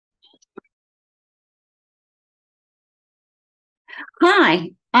Hi,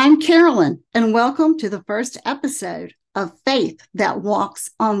 I'm Carolyn, and welcome to the first episode of Faith That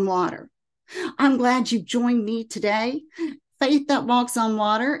Walks on Water. I'm glad you've joined me today. Faith That Walks on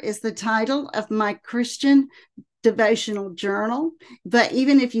Water is the title of my Christian devotional journal. But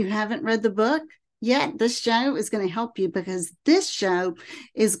even if you haven't read the book yet, this show is going to help you because this show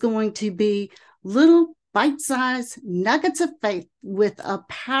is going to be little bite-sized nuggets of faith with a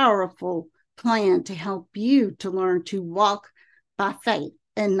powerful plan to help you to learn to walk by faith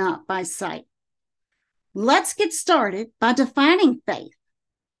and not by sight. Let's get started by defining faith.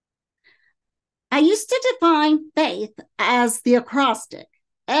 I used to define faith as the acrostic,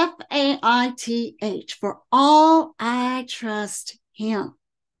 Faith, for all I trust him.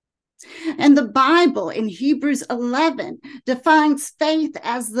 And the Bible in Hebrews 11 defines faith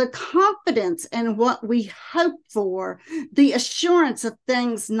as the confidence in what we hope for, the assurance of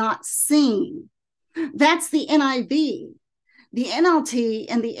things not seen. That's the NIV. The NLT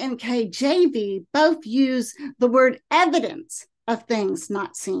and the NKJV both use the word evidence of things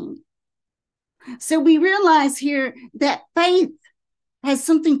not seen. So we realize here that faith has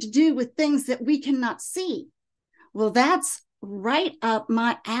something to do with things that we cannot see. Well, that's right up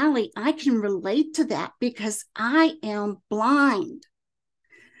my alley. I can relate to that because I am blind.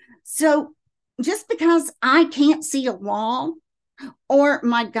 So just because I can't see a wall or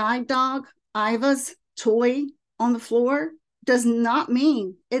my guide dog, Iva's toy on the floor, does not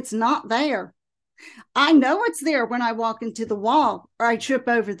mean it's not there. I know it's there when I walk into the wall or I trip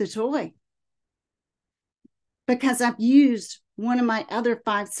over the toy because I've used one of my other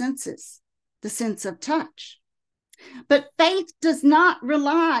five senses, the sense of touch. But faith does not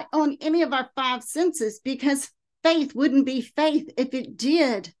rely on any of our five senses because faith wouldn't be faith if it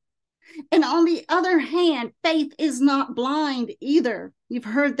did. And on the other hand, faith is not blind either. You've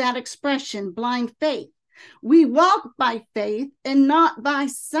heard that expression, blind faith. We walk by faith and not by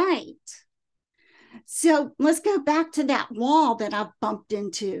sight. So let's go back to that wall that I've bumped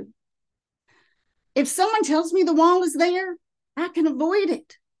into. If someone tells me the wall is there, I can avoid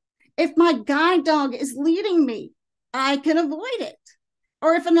it. If my guide dog is leading me, I can avoid it.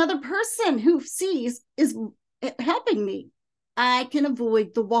 Or if another person who sees is helping me, I can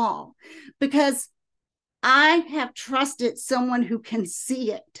avoid the wall because I have trusted someone who can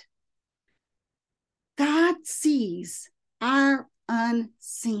see it. God sees our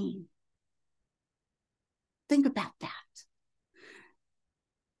unseen. Think about that.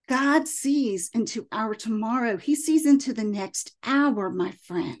 God sees into our tomorrow. He sees into the next hour, my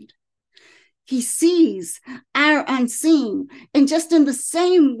friend. He sees our unseen. And just in the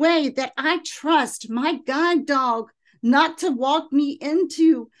same way that I trust my guide dog not to walk me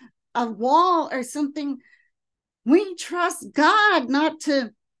into a wall or something, we trust God not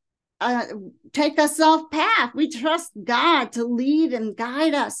to take us off path. We trust God to lead and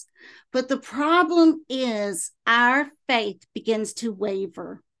guide us. But the problem is our faith begins to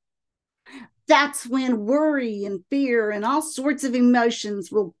waver. That's when worry and fear and all sorts of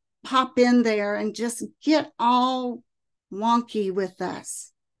emotions will pop in there and just get all wonky with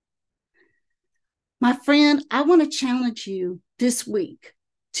us. My friend, I want to challenge you this week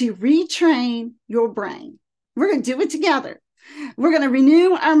to retrain your brain. We're going to do it together. We're going to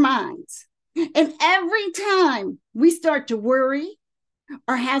renew our minds. And every time we start to worry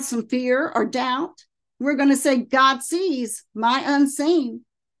or have some fear or doubt, we're going to say, God sees my unseen.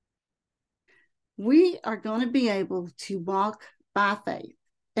 We are going to be able to walk by faith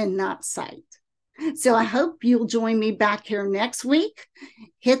and not sight. So I hope you'll join me back here next week.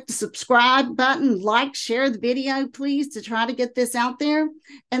 Hit the subscribe button, like, share the video, please, to try to get this out there.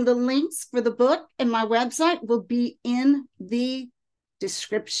 And the links for the book and my website will be in the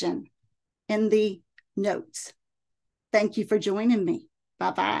description, in the notes. Thank you for joining me.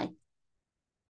 Bye-bye.